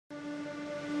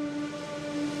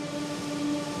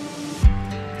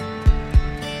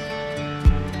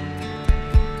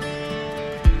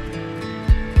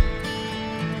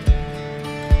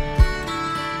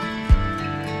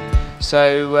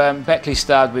Beckley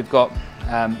Stud, we've got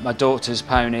my daughter's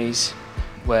ponies,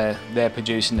 where they're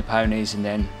producing the ponies, and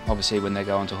then obviously when they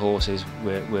go onto horses,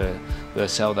 we'll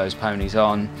sell those ponies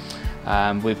on.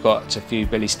 We've got a few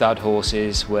Billy Stud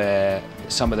horses where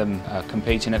some of them are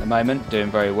competing at the moment, doing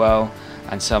very well,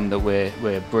 and some that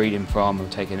we're breeding from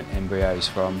and taking embryos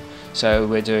from. So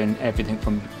we're doing everything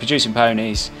from producing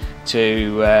ponies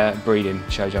to breeding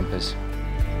show jumpers.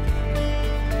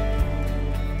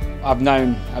 I've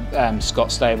known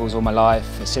Scotts stables all my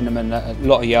life. I've seen them in a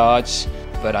lot of yards,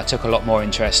 but I took a lot more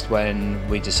interest when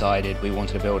we decided we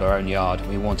wanted to build our own yard.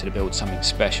 We wanted to build something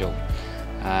special.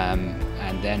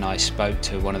 And then I spoke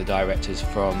to one of the directors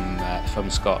from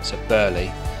Scotts at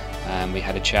Burley. We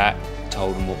had a chat,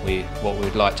 told them what we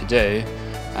would like to do,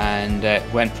 and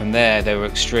went from there. They were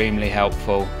extremely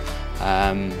helpful.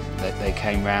 They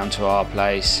came round to our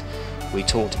place. We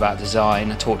talked about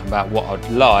design, I talked about what I'd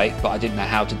like, but I didn't know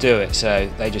how to do it, so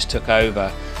they just took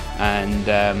over. And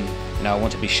I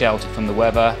wanted to be sheltered from the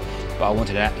weather, but I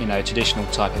wanted traditional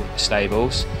type of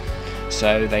stables.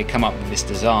 So they come up with this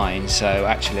design, so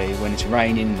actually when it's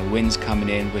raining, the wind's coming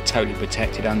in, we're totally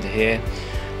protected under here.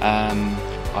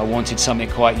 I wanted something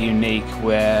quite unique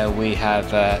where we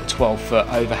have a 12-foot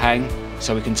overhang,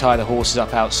 so we can tie the horses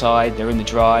up outside, they're in the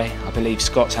dry. I believe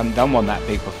Scotts haven't done one that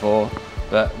big before,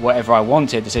 but whatever I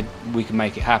wanted, they said we can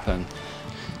make it happen.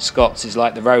 Scotts is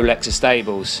like the Rolex of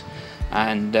stables,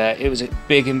 and it was a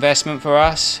big investment for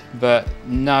us, but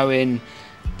knowing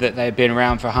that they've been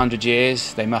around for 100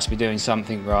 years, they must be doing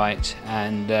something right,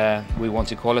 and we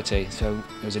wanted quality, so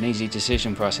it was an easy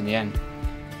decision for us in the end.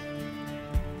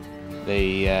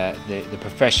 The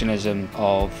professionalism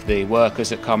of the workers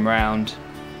that come round,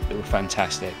 they were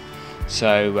fantastic,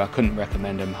 so I couldn't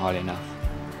recommend them highly enough.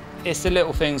 It's the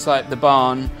little things like the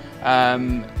barn.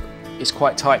 It's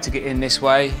quite tight to get in this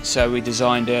way, so we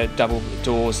designed double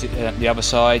doors the other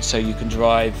side, so you can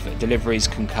drive, deliveries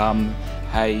can come,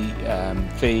 hay,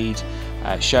 feed,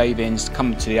 shavings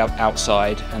come to the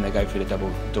outside, and they go through the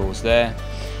double doors there.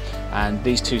 And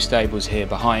these two stables here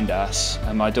behind us,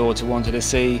 and my daughter wanted to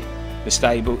see the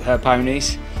stable, her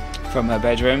ponies, from her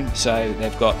bedroom, so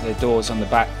they've got the doors on the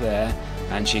back there,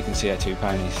 and she can see her two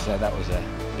ponies, so that was a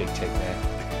big tick there.